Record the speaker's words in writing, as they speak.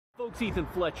Folks, Ethan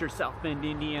Fletcher, South Bend,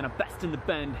 Indiana, best in the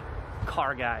Bend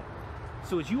car guy.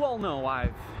 So as you all know,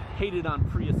 I've hated on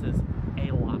Priuses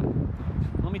a lot.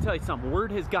 Let me tell you something,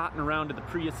 word has gotten around to the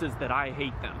Priuses that I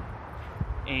hate them.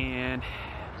 And,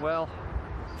 well,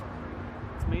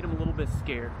 it's made them a little bit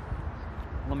scared.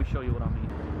 Let me show you what I mean.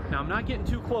 Now, I'm not getting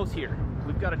too close here.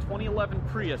 We've got a 2011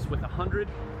 Prius with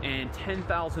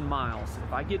 110,000 miles.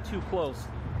 If I get too close,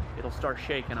 it'll start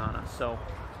shaking on us. So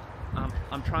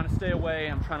I'm trying to stay away.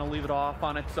 I'm trying to leave it off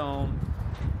on its own.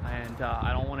 And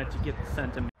I don't want it to get the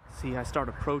scent of me. See, I start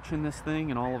approaching this thing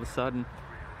and all of a sudden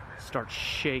it starts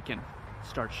shaking.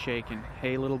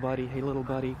 Hey, little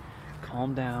buddy,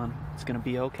 calm down. It's gonna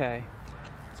be okay.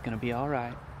 It's gonna be all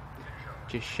right.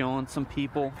 Just showing some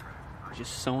people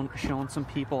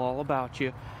all about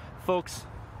you. Folks,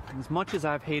 as much as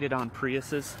I've hated on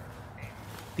Priuses,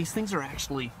 these things are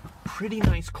actually pretty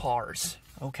nice cars,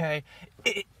 okay?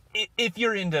 If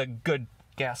you're into good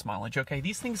gas mileage, okay?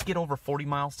 These things get over 40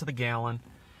 miles to the gallon.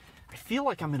 I feel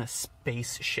like I'm in a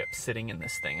spaceship sitting in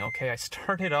this thing, okay? I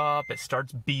start it up, it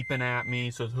starts beeping at me,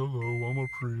 says, hello, I'm a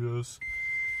Prius.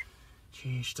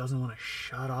 Geez, doesn't want to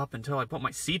shut up until I put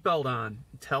my seatbelt on.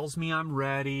 It tells me I'm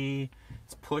ready.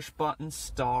 It's push button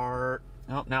start.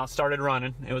 Oh, now it started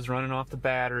running. It was running off the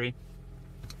battery.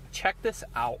 Check this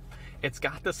out. It's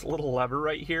got this little lever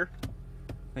right here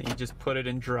that you just put it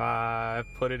in drive,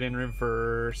 put it in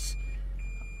reverse,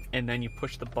 and then you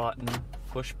push the button,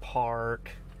 push park.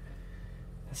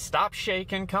 Stop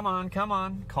shaking, come on,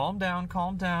 calm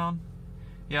down.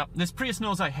 Yep, this Prius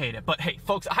knows I hate it, but hey,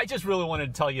 folks, I just really wanted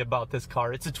to tell you about this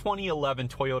car. It's a 2011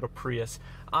 Toyota Prius.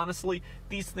 Honestly,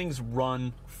 these things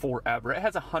run forever. It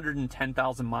has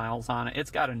 110,000 miles on it.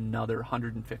 It's got another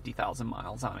 150,000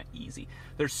 miles on it, easy.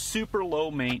 They're super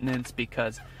low maintenance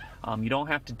because you don't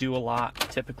have to do a lot,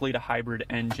 typically to hybrid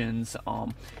engines.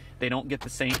 They don't get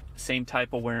the same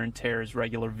type of wear and tear as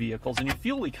regular vehicles, and your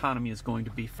fuel economy is going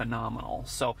to be phenomenal.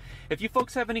 So if you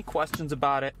folks have any questions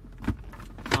about it,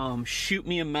 shoot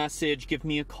me a message, give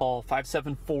me a call,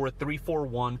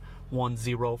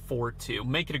 574-341-1042.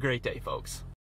 Make it a great day, folks.